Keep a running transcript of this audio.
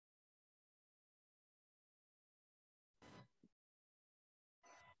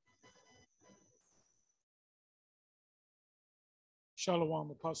Shalom,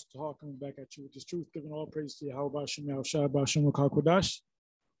 Apostle Tahar coming back at you with this truth, giving all praise to Yahweh Shem Shai B'Shem Kodash.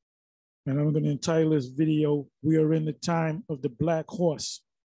 And I'm going to entitle this video, We Are in the Time of the Black Horse,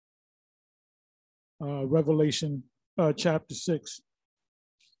 Revelation chapter 6.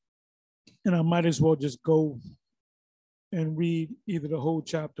 And I might as well just go and read either the whole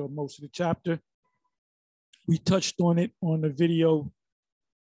chapter or most of the chapter. We touched on it on the video,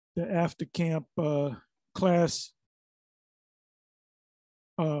 the after camp class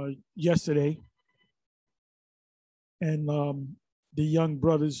yesterday, and the young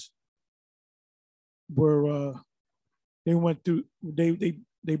brothers were they went through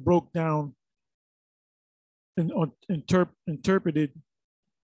they broke down and interpreted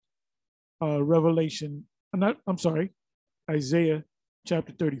Isaiah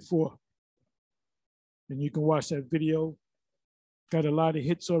chapter 34, and you can watch that video. Got a lot of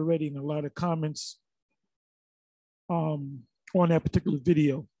hits already and a lot of comments on that particular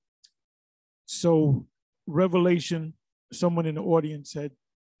video. So Revelation, someone in the audience had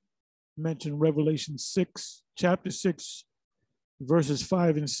mentioned Revelation 6, chapter 6, verses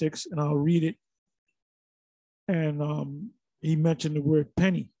 5 and 6, and I'll read it. And he mentioned the word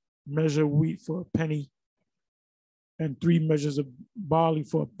penny, measure wheat for a penny, and 3 measures of barley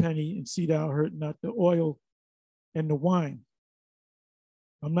for a penny, and see thou hurt not the oil and the wine.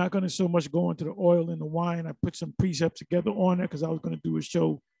 I'm not going to so much go into the oil and the wine. I put some precepts together on it because I was going to do a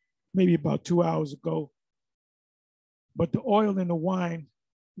show maybe about 2 hours ago. But the oil and the wine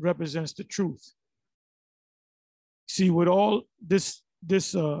represents the truth. See, with all this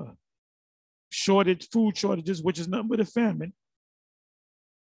shortage, food shortages, which is nothing but a famine.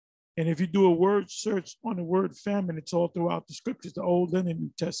 And if you do a word search on the word famine, it's all throughout the scriptures, the Old and the New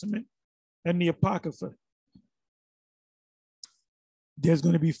Testament, and the Apocrypha. There's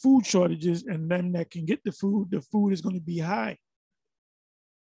going to be food shortages, and them that can get the food is going to be high.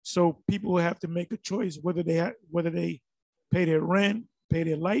 So people will have to make a choice whether they pay their rent, pay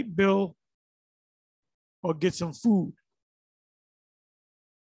their light bill, or get some food.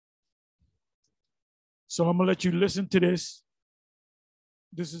 So I'm gonna let you listen to this.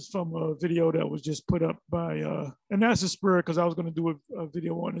 This is from a video that was just put up by, and that's a spirit because I was going to do a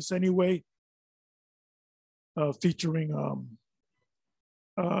video on this anyway, featuring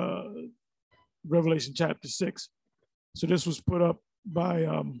Revelation chapter 6. So this was put up by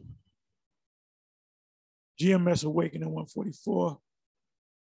GMS Awakening 144.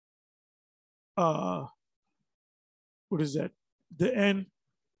 What is that? The end.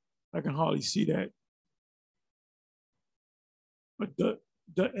 I can hardly see that. But the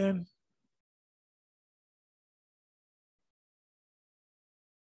end.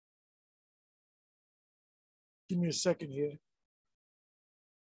 Give me a second here.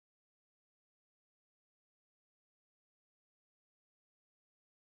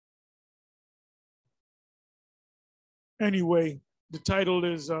 Anyway, the title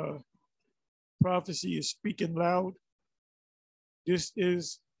is Prophecy is Speaking Loud. This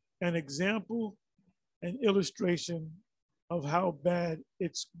is an example, an illustration of how bad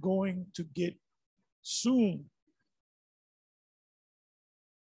it's going to get soon.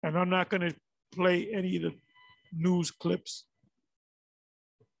 And I'm not going to play any of the news clips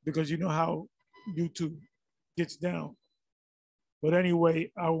because you know how YouTube gets down. But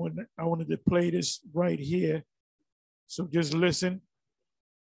anyway, I wanted to play this right here. So just listen.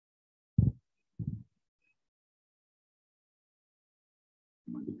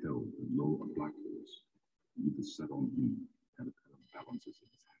 Mighty held the low a black horse, either sat on him, had a pair of balances in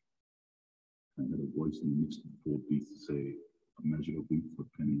his hand, and had a voice in the midst of the 4 beasts say, a measure of wheat for a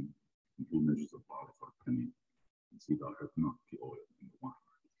penny, and 2 measures of barley for a penny, and see thou hurt not the oil and the wine.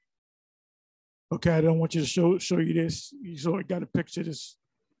 Okay, I don't want you to show you this. You sort of got a picture of this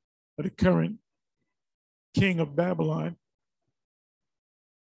of the current king of Babylon.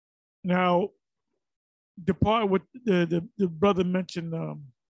 Now, the part with the brother mentioned,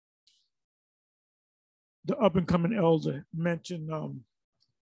 the up and coming elder mentioned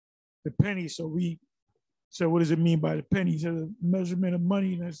the penny. So we said, what does it mean by the penny? He said, a measurement of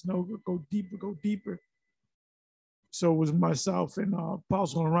money. And that's no, go deeper, go deeper. So it was myself and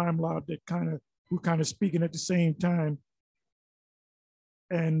Apostle and Rhyme Lab that were kind of speaking at the same time.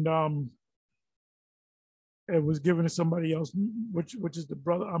 And it was given to somebody else, which is the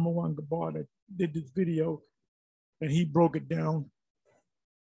brother Amawan Gabar that did this video, and he broke it down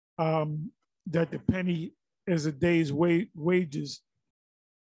that the penny is a day's wages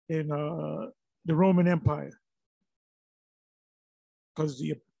in the Roman Empire, because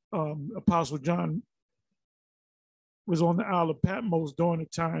the Apostle John was on the Isle of Patmos during the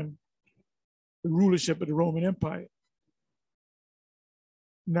time, the rulership of the Roman Empire.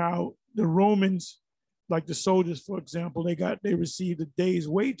 Now, the Romans, like the soldiers, for example, they received a day's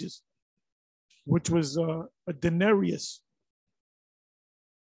wages, which was a denarius,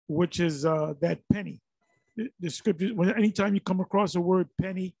 which is that penny. The scripture, anytime you come across the word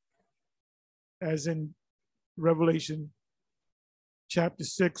penny, as in Revelation chapter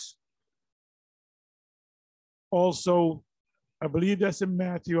 6, also, I believe that's in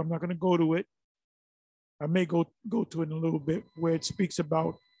Matthew. I'm not going to go to it. I may go to it in a little bit, where it speaks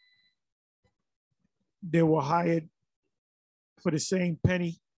about they were hired for the same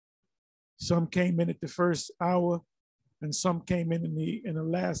penny. Some came in at the first hour, and some came in the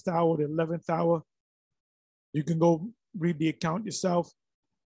last hour, the 11th hour. You can go read the account yourself.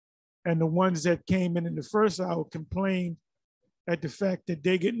 And the ones that came in the first hour complained at the fact that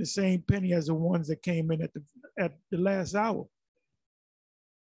they're getting the same penny as the ones that came in at the last hour.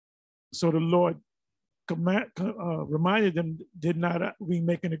 So the Lord reminded them, did not we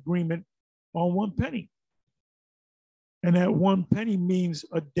make an agreement on one penny? And that one penny means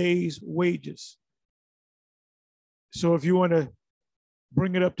a day's wages. So if you want to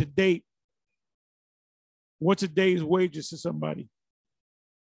bring it up to date, what's a day's wages to somebody?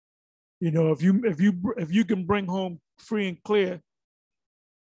 You know, if you can bring home free and clear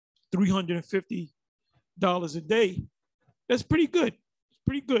 $350 a day, that's pretty good. It's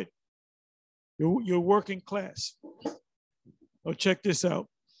pretty good. You're working class. Oh, check this out.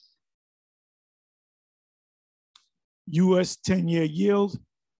 U.S. 10-year yield,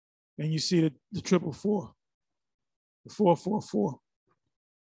 and you see the 444, the 444.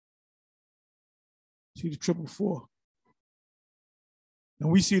 See the 444.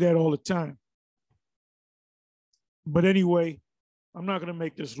 And we see that all the time. But anyway, I'm not going to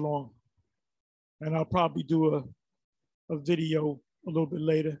make this long. And I'll probably do a video a little bit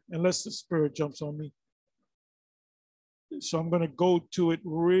later, unless the Spirit jumps on me. So I'm going to go to it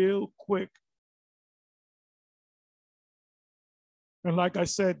real quick. And like I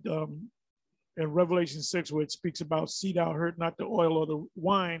said, in Revelation 6, where it speaks about, see thou hurt not the oil or the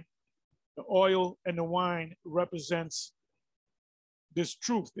wine, the oil and the wine represents this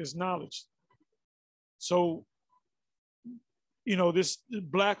truth, this knowledge. So, you know, the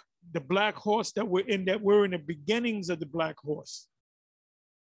black horse that we're in the beginnings of the black horse.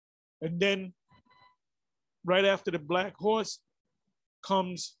 And then right after the black horse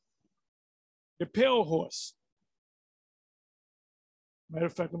comes the pale horse. Matter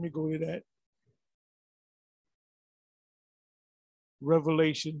of fact, let me go to that.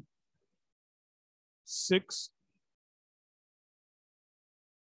 Revelation 6.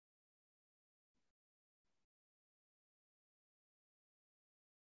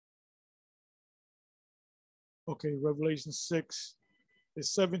 Okay, Revelation 6.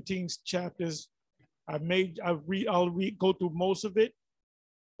 There's 17 chapters. I'll go through most of it,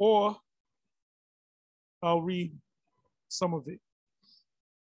 or I'll read some of it.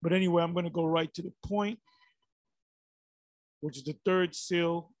 But anyway, I'm going to go right to the point, which is the third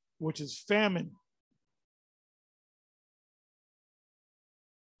seal, which is famine.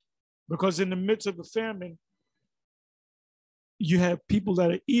 Because in the midst of the famine, you have people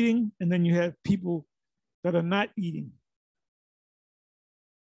that are eating, and then you have people that are not eating.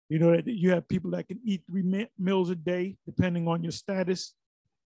 You know, you have people that can eat 3 meals a day, depending on your status.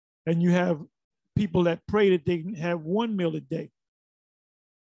 And you have people that pray that they can have 1 meal a day.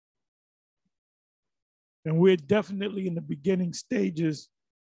 And we're definitely in the beginning stages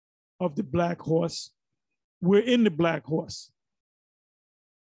of the black horse. We're in the black horse.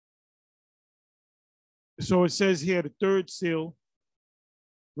 So it says here, the third seal,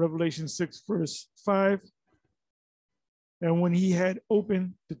 Revelation 6, verse 5. And when he had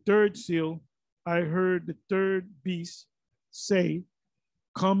opened the third seal, I heard the third beast say,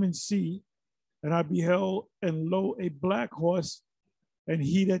 come and see. And I beheld, and lo, a black horse, and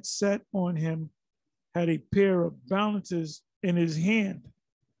he that sat on him had a pair of balances in his hand.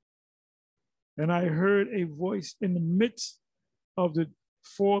 And I heard a voice in the midst of the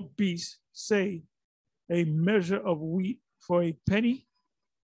 4 beasts say, a measure of wheat for a penny,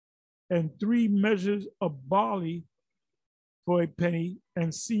 and 3 measures of barley for a penny,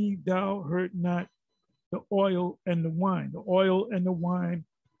 and see thou hurt not the oil and the wine. The oil and the wine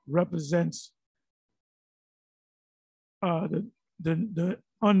represents the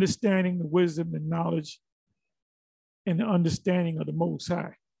understanding, the wisdom, the knowledge, and the understanding of the Most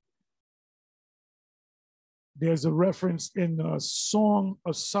High. There's a reference in the Song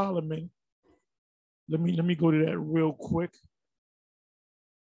of Solomon. Let me go to that real quick.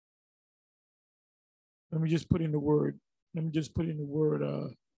 Let me just put in the word.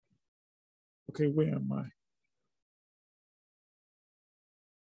 Okay, where am I?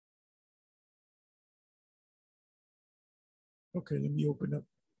 Okay, let me open up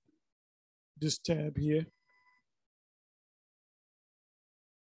this tab here.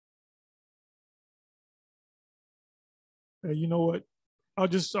 You know what? I'll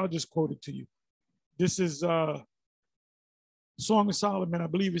just quote it to you. This is Song of Solomon. I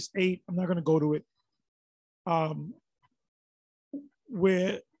believe it's 8. I'm not going to go to it.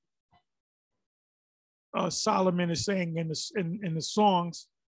 Where Solomon is saying in the songs,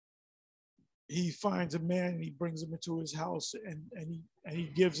 he finds a man and he brings him into his house and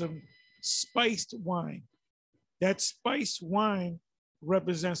he gives him spiced wine. That spiced wine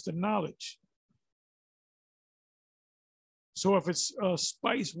represents the knowledge. So if it's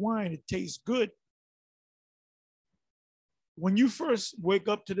spiced wine, it tastes good. When you first wake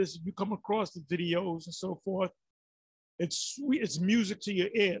up to this, you come across the videos and so forth, it's sweet, it's music to your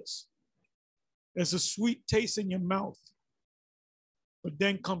ears. There's a sweet taste in your mouth. But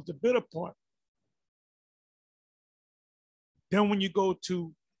then comes the bitter part. Then when you go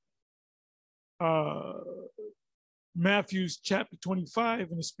to Matthew's chapter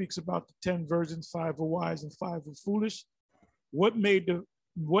 25, and it speaks about the 10 virgins, 5 were wise and 5 were foolish. What made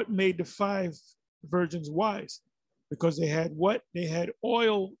the 5 virgins wise? Because they had what? They had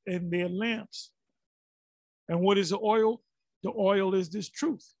oil in their lamps. And what is the oil? The oil is this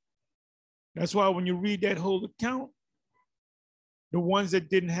truth. That's why when you read that whole account, the ones that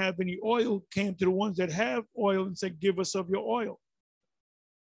didn't have any oil came to the ones that have oil and said, give us of your oil.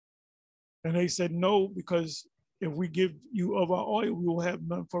 And they said, no, because if we give you of our oil, we will have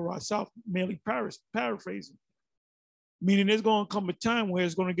none for ourselves, merely paraphrasing. Meaning there's going to come a time where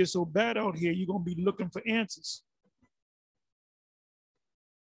it's going to get so bad out here, you're going to be looking for answers.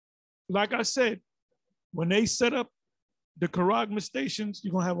 Like I said, when they set up the charagma stations,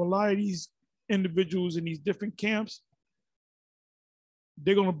 you're going to have a lot of these individuals in these different camps.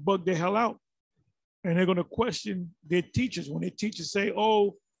 They're going to bug the hell out. And they're going to question their teachers. When their teachers say,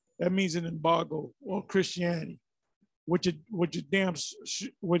 oh, that means an embargo or Christianity, which it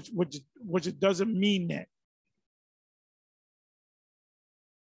doesn't mean that.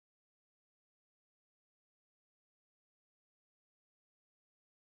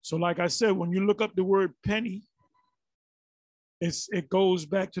 So like I said, when you look up the word penny, it goes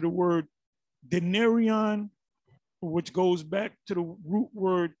back to the word denarion, which goes back to the root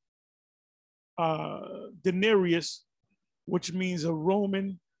word denarius, which means a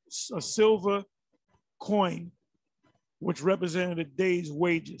silver coin, which represented a day's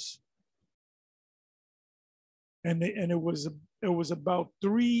wages. And it was about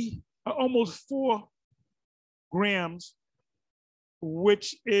almost 4 grams,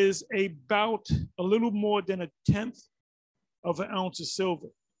 which is about a little more than 1/10 of an ounce of silver.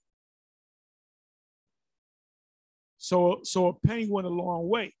 So a penny went a long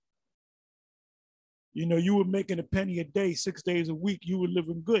way. You know, you were making a penny a day, 6 days a week, you were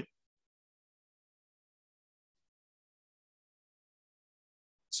living good.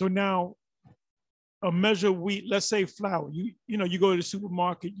 So now a measure of wheat, let's say flour, you know, you go to the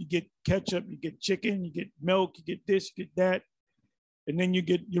supermarket, you get ketchup, you get chicken, you get milk, you get this, you get that. And then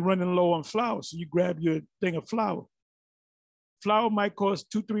you're running low on flour. So you grab your thing of flour. Flour might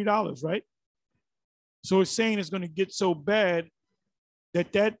cost $2, $3, right? So it's saying it's going to get so bad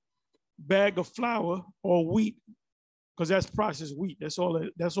that bag of flour or wheat, because that's processed wheat, that's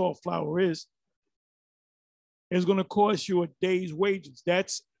all flour is going to cost you a day's wages.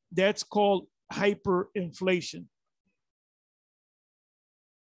 That's called hyperinflation.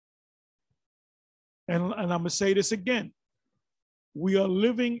 And I'm going to say this again. We are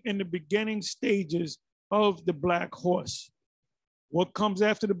living in the beginning stages of the black horse. What comes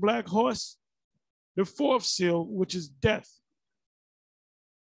after the black horse? The 4th seal, which is death.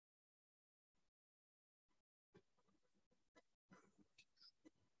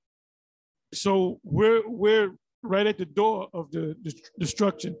 So we're right at the door of the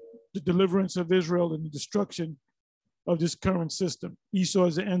destruction, the deliverance of Israel and the destruction of this current system. Esau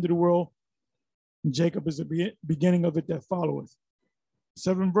is the end of the world, and Jacob is the beginning of it that followeth.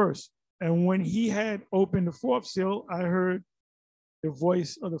 7th verse. And when he had opened the 4th seal, I heard the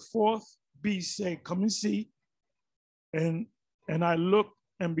voice of the 4th beast say, come and see. And I looked,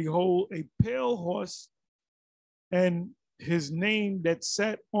 and behold, a pale horse, and his name that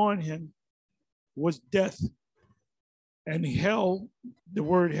sat on him was death. And hell, the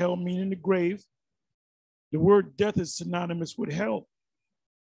word hell meaning the grave, the word death is synonymous with hell,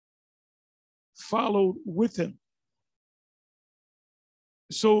 followed with him.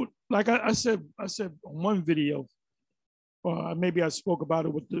 So like I said on one video, maybe I spoke about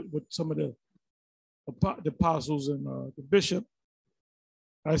it with some of the apostles and the bishop.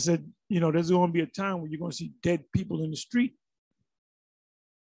 I said, you know, there's going to be a time where you're going to see dead people in the street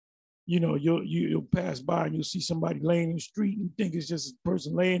you know, you'll pass by and you'll see somebody laying in the street and you think it's just a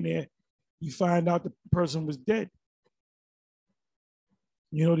person laying there. You find out the person was dead.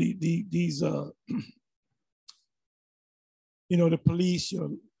 You know, these you know, the police,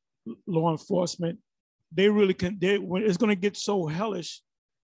 your law enforcement, they really can, when it's going to get so hellish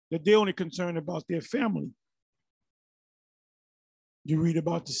that they're only concerned about their family. You read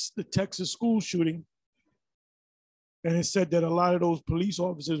about the Texas school shooting, and it said that a lot of those police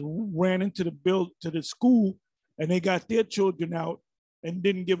officers ran into the school and they got their children out and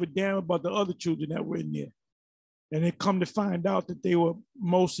didn't give a damn about the other children that were in there. And they come to find out that they were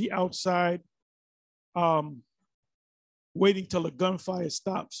mostly outside, waiting till the gunfire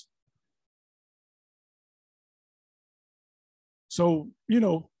stops. So, you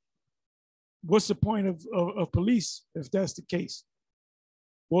know, what's the point of police if that's the case?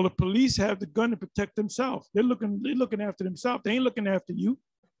 Well, the police have the gun to protect themselves. They're looking after themselves. They ain't looking after you.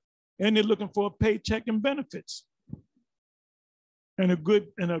 And they're looking for a paycheck and benefits and a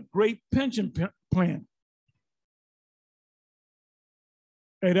great pension plan.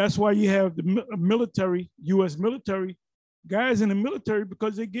 And that's why you have the military, U.S. military, guys in the military,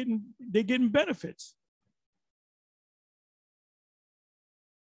 because they're getting benefits.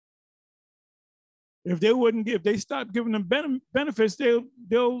 If they stop giving them benefits, they'll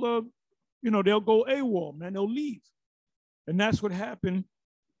go AWOL, man. They'll leave, and that's what happened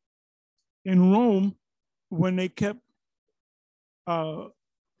in Rome when they kept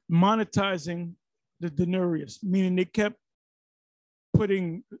monetizing the denarius, meaning they kept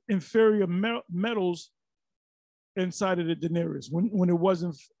putting inferior metals inside of the denarius when it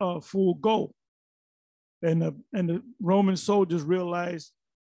wasn't full gold, and the Roman soldiers realized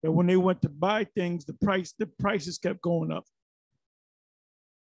that when they went to buy things, the prices kept going up.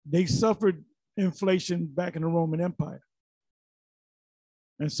 They suffered inflation back in the Roman Empire.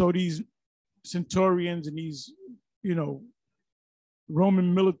 And so these centurions and these, you know,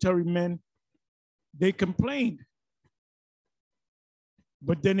 Roman military men, they complained.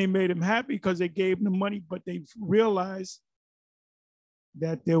 But then they made them happy because they gave them the money, but they realized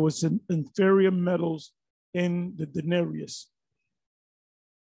that there was some inferior metals in the denarius.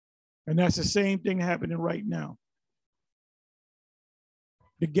 And that's the same thing happening right now.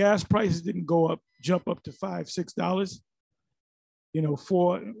 The gas prices didn't jump up to $5, $6. You know,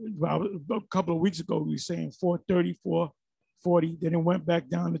 a couple of weeks ago, we were saying $4.30, $4.40. Then it went back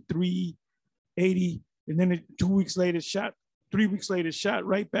down to $3.80. And then 3 weeks later, shot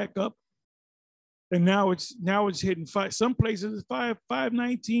right back up. And now it's hitting five. Some places it's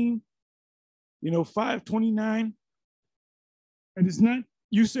 $5.19, you know, $5.29. And it's not,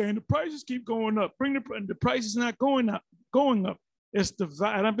 you saying the prices keep going up. The price is not going up. It's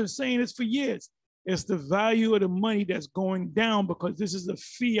and I've been saying this for years. It's the value of the money that's going down because this is a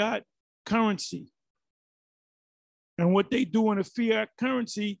fiat currency. And what they do in a fiat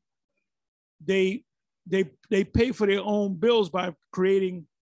currency, they pay for their own bills by creating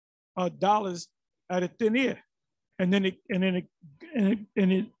dollars out of thin air, and then it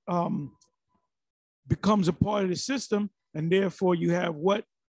becomes a part of the system. And therefore you have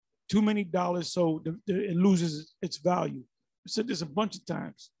too many dollars, so it loses its value. I said this a bunch of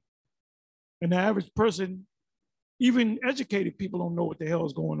times. And the average person, even educated people, don't know what the hell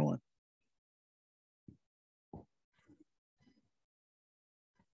is going on.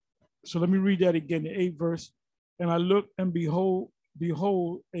 So let me read that again, the 8th verse. And I looked, and behold,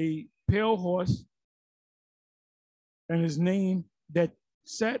 a pale horse, and his name that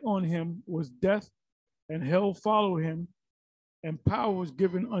sat on him was Death, and hell followed him, and power was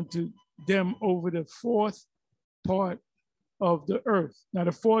given unto them over the fourth part of the earth. Now,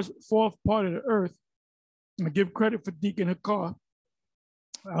 the fourth part of the earth, I give credit for Deacon Hakar,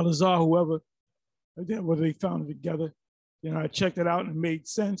 Al-Azhar, whoever, whether they found it together. You know, I checked it out and it made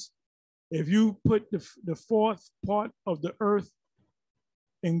sense. If you put the fourth part of the earth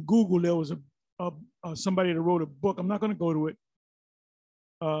in Google, there was somebody that wrote a book. I'm not going to go to it.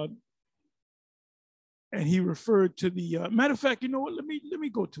 And he referred to the, matter of fact, you know what? Let me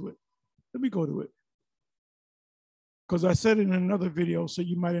go to it. Let me go to it. Because I said it in another video, so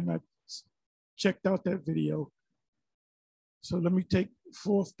you might have not checked out that video. So let me take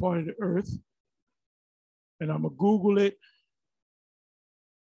fourth part of the earth, and I'm gonna Google it.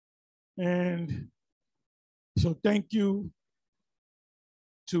 And so thank you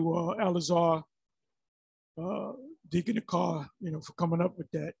to Al-Azhar, Deacon Hakar, you know, for coming up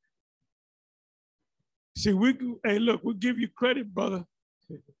with that. See, hey, look, we'll give you credit, brother.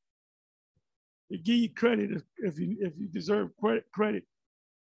 We give you credit if you deserve credit.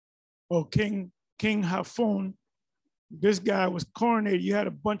 Oh, King Hafon, This guy was coronated. You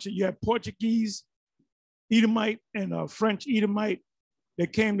had Portuguese Edomite and French Edomite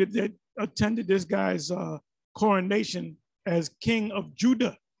that attended this guy's coronation as king of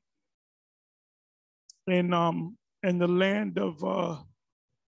Judah in the land of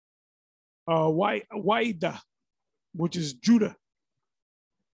Waida, which is Judah.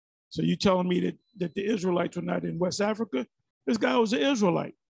 So you telling me that the Israelites were not in West Africa? This guy was an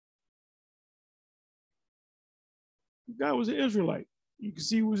Israelite. The guy was an Israelite. You can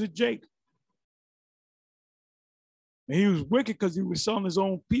see he was a Jake. And he was wicked because he was selling his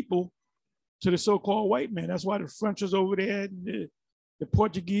own people to the so-called white man. That's why the French was over there, and the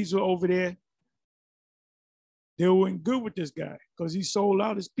Portuguese were over there. They weren't good with this guy because he sold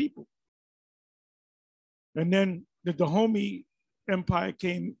out his people. And then the Dahomey Empire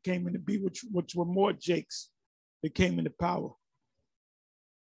came into being, which were more Jakes that came into power.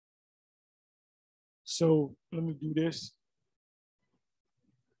 So let me do this.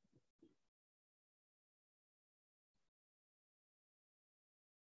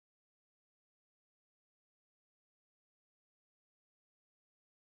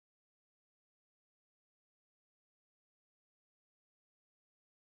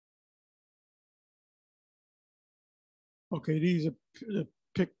 Okay, these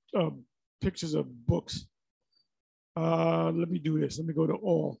are pictures of books. Let me do this. Let me go to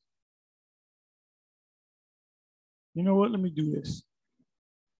all. You know what? Let me do this.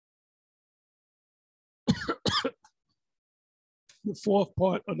 The fourth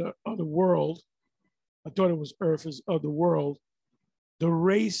part of the world, I thought it was Earth, is of the world. The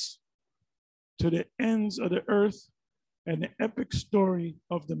race to the ends of the earth and the epic story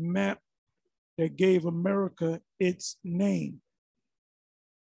of the map that gave America its name,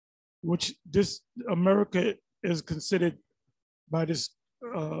 which this America is considered by this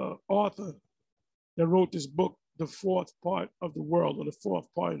author that wrote this book, the fourth part of the world, or the fourth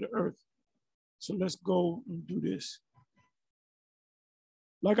part of the earth. So let's go and do this.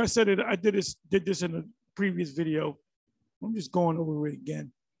 Like I said, I did this in a previous video. I'm just going over it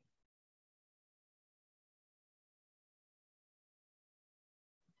again.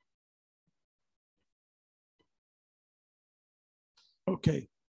 Okay.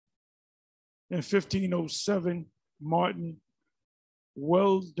 In 1507, Martin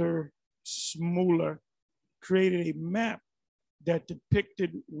Welder Smuller created a map that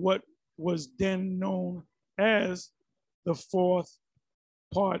depicted what was then known as the fourth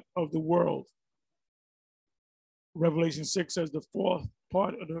part of the world. Revelation 6 says the fourth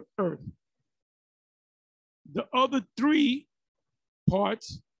part of the earth. The other three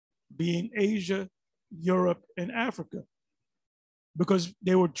parts being Asia, Europe, and Africa, because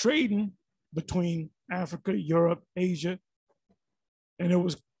they were trading between Africa, Europe, Asia, and it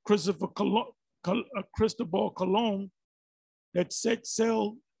was Cristobal Colon that set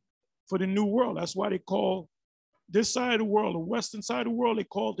sail for the New World. That's why they call this side of the world, the western side of the world, they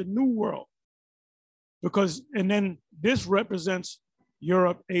call it the New World. Because, and then this represents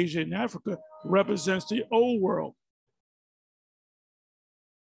Europe, Asia, and Africa, represents the old world.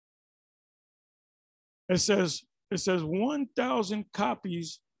 It says 1,000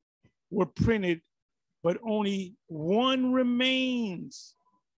 copies were printed, but only one remains,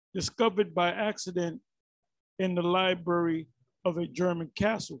 discovered by accident in the library of a German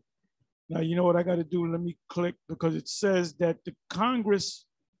castle. Now, you know what I got to do? Let me click, because it says that the Congress,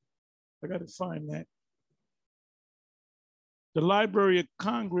 I got to find that. The Library of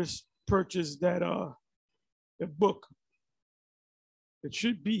Congress purchased that book. It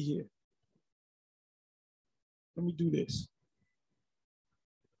should be here. Let me do this.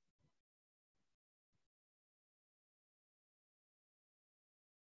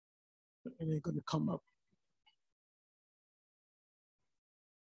 It ain't gonna come up.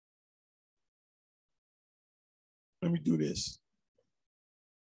 Let me do this.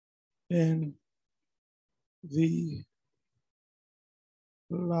 And the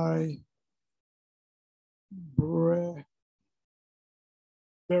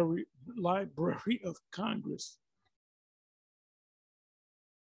Library of Congress.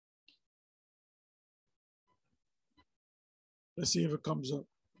 Let's see if it comes up.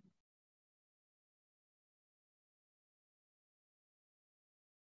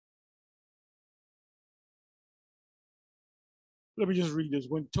 Let me just read this.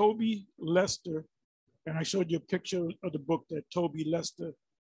 When Toby Lester, and I showed you a picture of the book that Toby Lester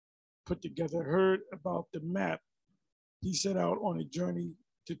put together, heard about the map, he set out on a journey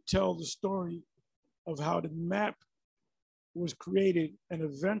to tell the story of how the map was created and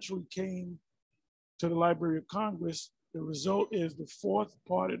eventually came to the Library of Congress. The result is the fourth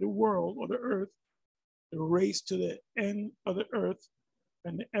part of the world, or the earth, the race to the end of the earth,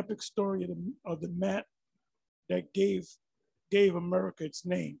 and the epic story of the map that gave America its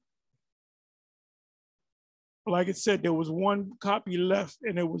name. Like I said, there was one copy left,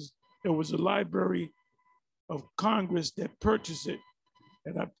 and it was a Library of Congress that purchased it,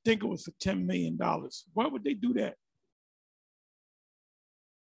 and I think it was for $10 million. Why would they do that?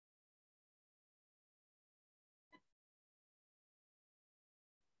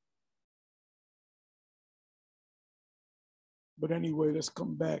 But anyway, let's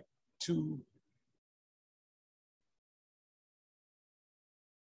come back to,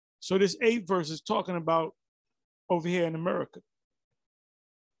 so this 8th verse is talking about over here in America,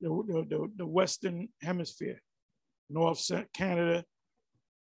 the Western Hemisphere, North Canada,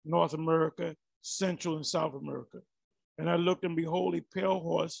 North America, Central and South America. And I looked, and behold, a pale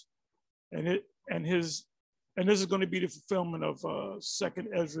horse, and this is going to be the fulfillment of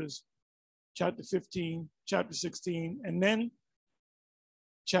 2nd Esdras, chapter 15, chapter 16, and then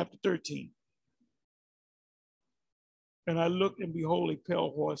chapter 13. And I looked, and behold, a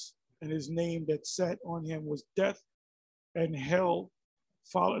pale horse, and his name that sat on him was Death, and hell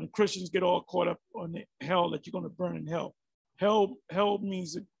followed. And Christians get all caught up on the hell, that you're going to burn in hell. Hell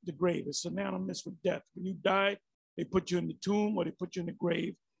means the grave. It's synonymous with death. When you die, they put you in the tomb, or they put you in the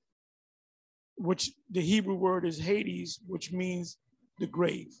grave, which the Hebrew word is Hades, which means the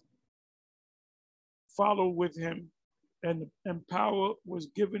grave. Follow with him, and power was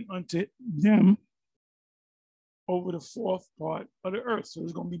given unto them over the 4th part of the earth. So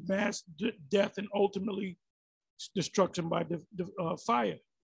there's going to be mass death and ultimately destruction by the fire,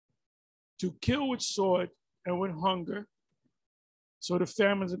 to kill with sword and with hunger. So the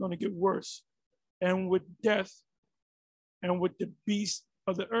famines are going to get worse, and with death, and with the beasts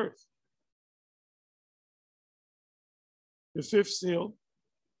of the earth. The 5th seal.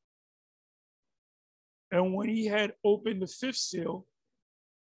 And when he had opened the 5th seal,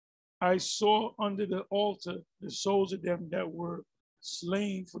 I saw under the altar the souls of them that were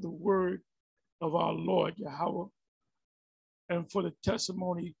slain for the word of our Lord Yahweh, and for the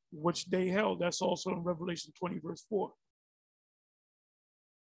testimony which they held. That's also in Revelation 20, verse 4.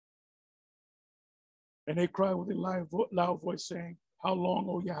 And they cried with a loud voice, saying, How long,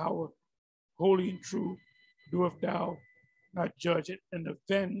 O Yahweh, holy and true, doest thou not judge it and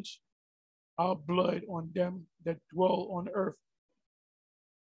avenge our blood on them that dwell on earth?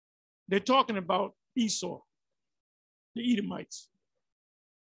 They're talking about Esau, the Edomites.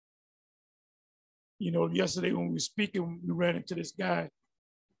 You know, yesterday when we were speaking, we ran into this guy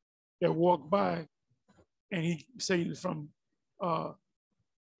that walked by, and he said he was from,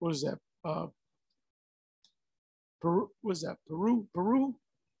 what is that? Peru, was that Peru?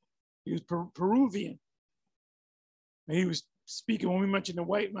 He was Peruvian. And he was speaking when we mentioned the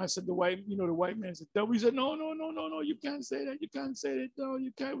white man. I said, the white man's a devil. He said, no, you can't say that. You can't say that. No,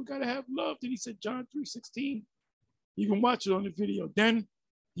 you can't. We got to have love. Then he said, John 3:16. You can watch it on the video. Then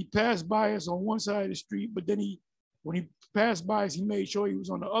he passed by us on one side of the street, but then when he passed by us, he made sure he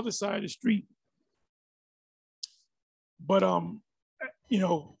was on the other side of the street. But,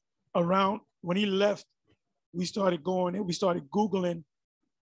 around when he left, we started going and we started Googling,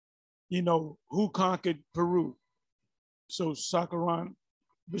 who conquered Peru. So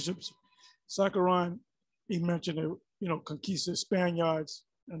Bishop Saccharin, he mentioned, conquista Spaniards,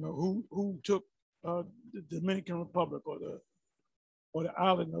 who took the Dominican Republic or the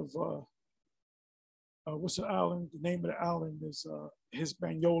island of, what's the island? The name of the island is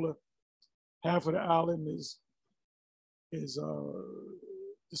Hispaniola. Half of the island is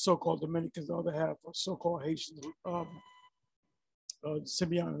the so-called Dominicans, the other half are so-called Haitians,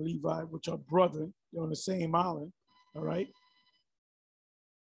 Simeon and Levi, which are brethren. They're on the same island, all right?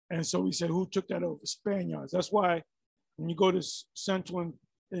 And so we said, who took that over? Spaniards. That's why when you go to Central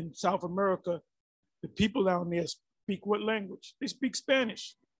and South America, the people down there speak what language? They speak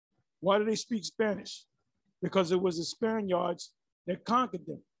Spanish. Why do they speak Spanish? Because it was the Spaniards that conquered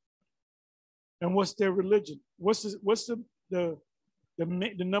them. And what's their religion? What's the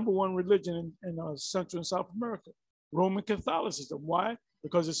number one religion in Central and South America? Roman Catholicism. Why?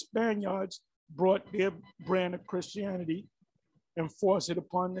 Because the Spaniards brought their brand of Christianity and forced it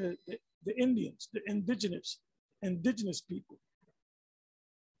upon the Indians, the indigenous people.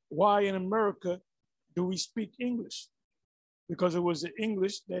 Why in America do we speak English? Because it was the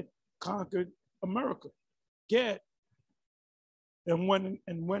English that conquered America. Gad. And when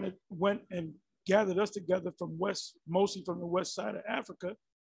it went and gathered us together mostly from the west side of Africa,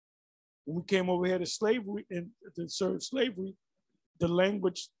 when we came over here to slavery and to serve slavery, the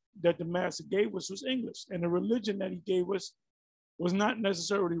language that the master gave us was English. And the religion that he gave us was not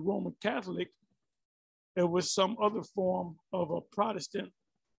necessarily Roman Catholic, it was some other form of a Protestant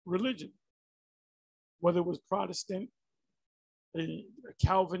religion, whether it was Protestant,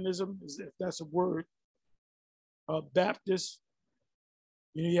 Calvinism, if that's a word, Baptist,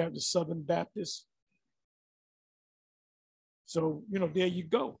 you have the Southern Baptist. So, there you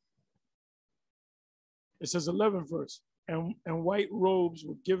go. It says 11th verse, and white robes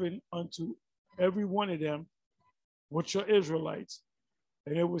were given unto every one of them, which are Israelites.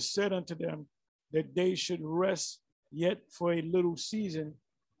 And it was said unto them that they should rest yet for a little season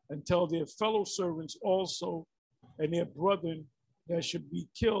until their fellow servants also and their brethren that should be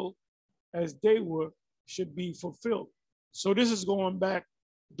killed as they were should be fulfilled. So this is going back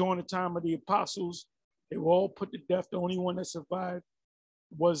during the time of the apostles. They were all put to death. The only one that survived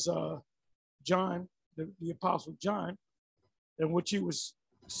was John, the apostle John, in which he was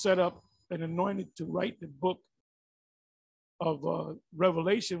set up and anointed to write the book of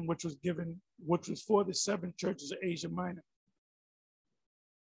Revelation, which was for the 7 churches of Asia Minor.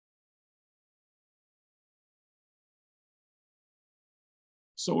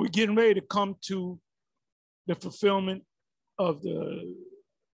 So we're getting ready to come to the fulfillment of the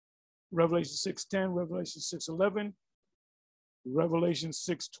Revelation 6:10, Revelation 6:11, Revelation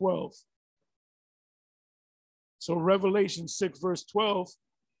 6:12. So Revelation 6 verse 12,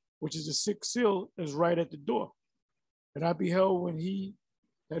 which is the 6th seal, is right at the door. And I beheld when he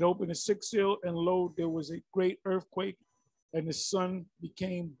had opened the 6th seal, and lo, there was a great earthquake, and the sun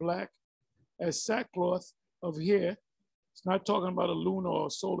became black as sackcloth of hair. It's not talking about a lunar or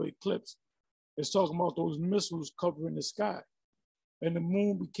a solar eclipse. It's talking about those missiles covering the sky. And the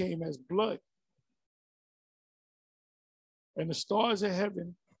moon became as blood. And the stars of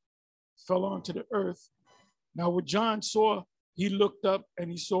heaven fell onto the earth. Now what John saw, he looked up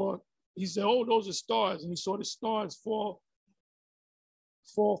and he said, oh, those are stars. And he saw the stars fall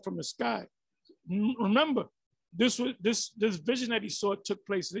from the sky. Remember, this vision that he saw took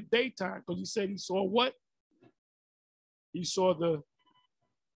place in the daytime, because he said he saw what? He saw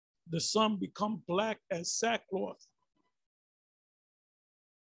the sun become black as sackcloth.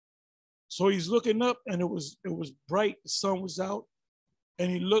 So he's looking up, and it was bright. The sun was out, and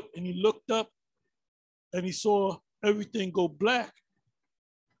he looked up, and he saw everything go black.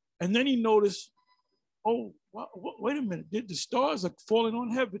 And then he noticed, oh, wait a minute, the stars are falling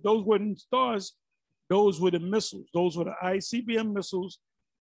on heaven. Those weren't stars, those were the missiles. Those were the ICBM missiles,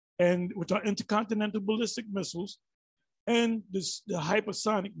 and which are intercontinental ballistic missiles, and the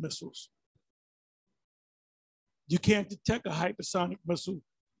hypersonic missiles. You can't detect a hypersonic missile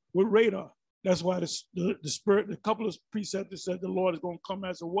with radar. That's why the spirit, a couple of precepts said the Lord is going to come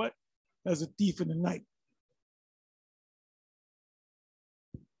as a what? As a thief in the night.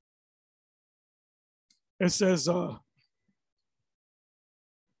 It says,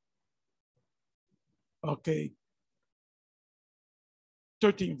 okay,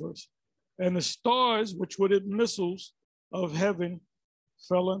 13th verse. And the stars, which were the missiles of heaven,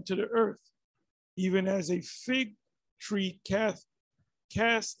 fell unto the earth, even as a fig tree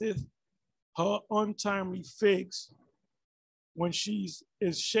casteth her untimely figs when she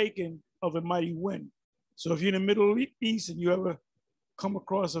is shaken of a mighty wind. So if you're in the Middle East and you ever come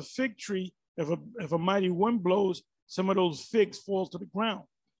across a fig tree, if a mighty wind blows, some of those figs fall to the ground.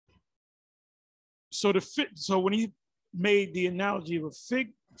 So when he made the analogy of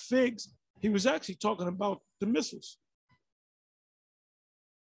figs, he was actually talking about the missiles.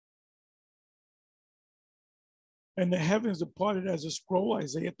 And the heavens departed as a scroll,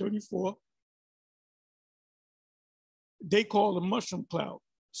 Isaiah 34. They call the mushroom cloud.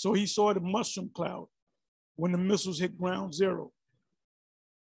 So he saw the mushroom cloud when the missiles hit ground zero.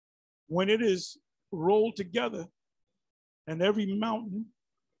 When it is rolled together and every mountain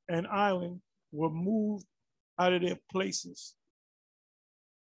and island were moved out of their places,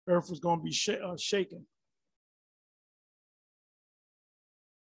 earth was going to be shaken.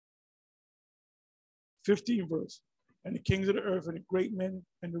 '15th verse. And the kings of the earth and the great men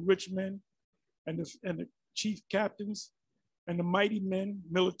and the rich men and the chief captains and the mighty men,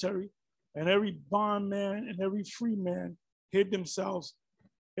 military, and every bondman and every free man hid themselves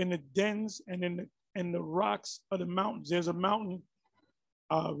in the dens and in the rocks of the mountains. There's a mountain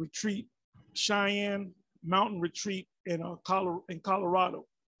retreat, Cheyenne Mountain Retreat in Colorado.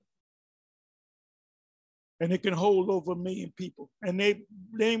 And it can hold over 1 million people. And they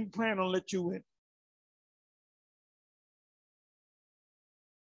ain't plan on let you in.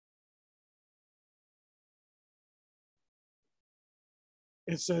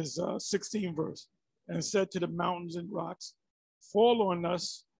 It says, 16th verse, and said to the mountains and rocks, fall on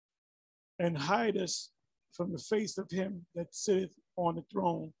us and hide us from the face of him that sitteth on the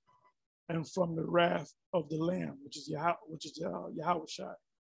throne and from the wrath of the Lamb, which is Yahushua.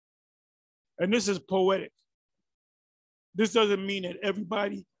 And this is poetic. This doesn't mean that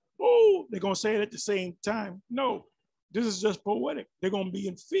everybody, oh, they're going to say it at the same time. No, this is just poetic. They're going to be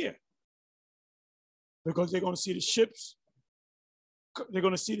in fear because they're going to see the ships. They're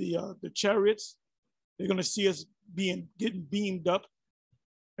going to see the chariots. They're going to see us getting beamed up,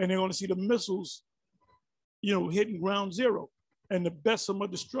 and they're going to see the missiles, hitting ground zero, and the besom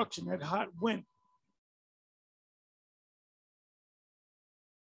of destruction, that hot wind.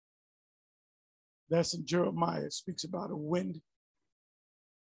 That's in Jeremiah. It speaks about a wind.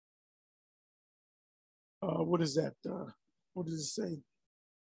 What is that? What does it say?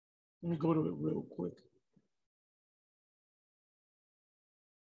 Let me go to it real quick.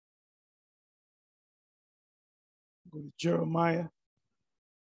 Go to Jeremiah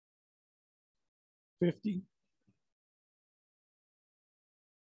 50.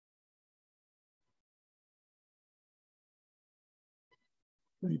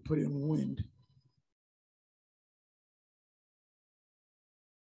 Let me put in wind.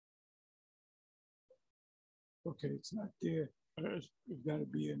 Okay, it's not there. It's got to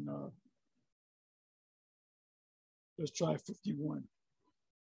be in, let's try 51.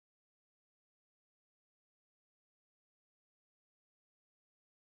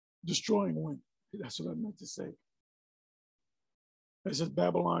 Destroying wind. That's what I meant to say. It says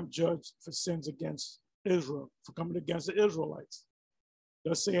Babylon judged for sins against Israel, for coming against the Israelites.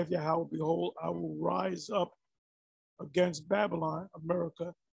 Thus saith Yahweh, behold, I will rise up against Babylon,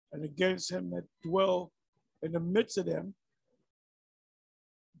 America, and against him that dwell in the midst of them,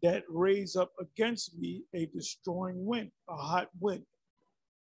 that raise up against me a destroying wind, a hot wind.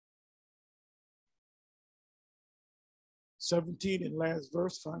 17 and last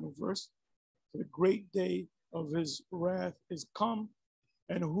verse, final verse. The great day of his wrath is come,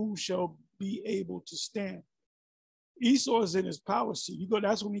 and who shall be able to stand? Esau is in his power seat.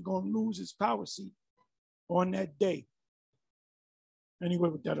 That's when he's going to lose his power seat on that day. Anyway,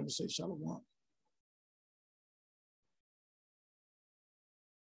 with that, I'm going to say shalom.